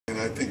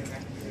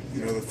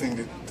you know, the thing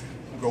that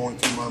going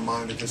through my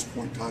mind at this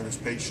point in time is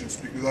patience,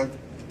 because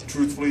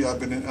truthfully, I've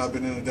been in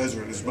a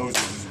desert as Moses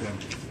has been.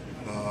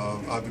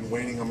 I've been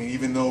waiting. I mean,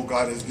 even though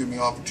God has given me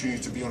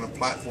opportunities to be on a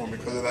platform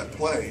because of that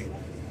play,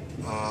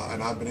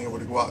 and I've been able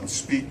to go out and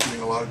speak, I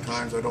mean, a lot of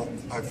times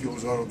I feel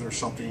as though there's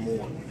something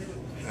more.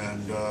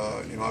 And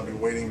you know, I've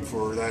been waiting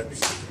for that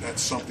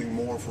something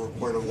more for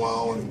quite a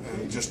while,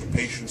 and just the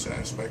patience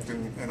aspect.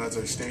 And as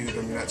I stated,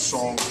 I mean, that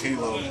song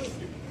Halo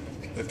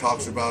that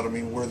talks about, I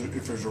mean,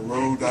 if there's a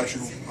road I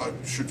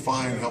should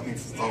find, help me,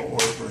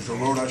 or if there's a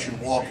road I should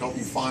walk, help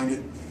me find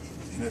it.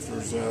 And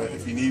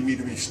if you need me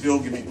to be still,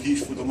 give me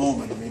peace for the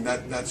moment. I mean,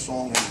 that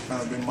song has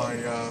kind of been my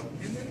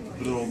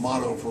little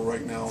motto for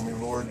right now. I mean,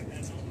 Lord,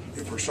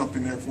 if there's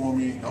something there for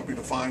me, help me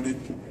to find it,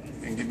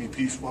 and give me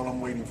peace while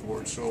I'm waiting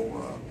for it.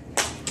 So,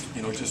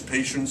 you know, just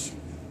patience,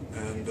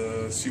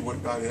 and see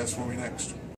what God has for me next.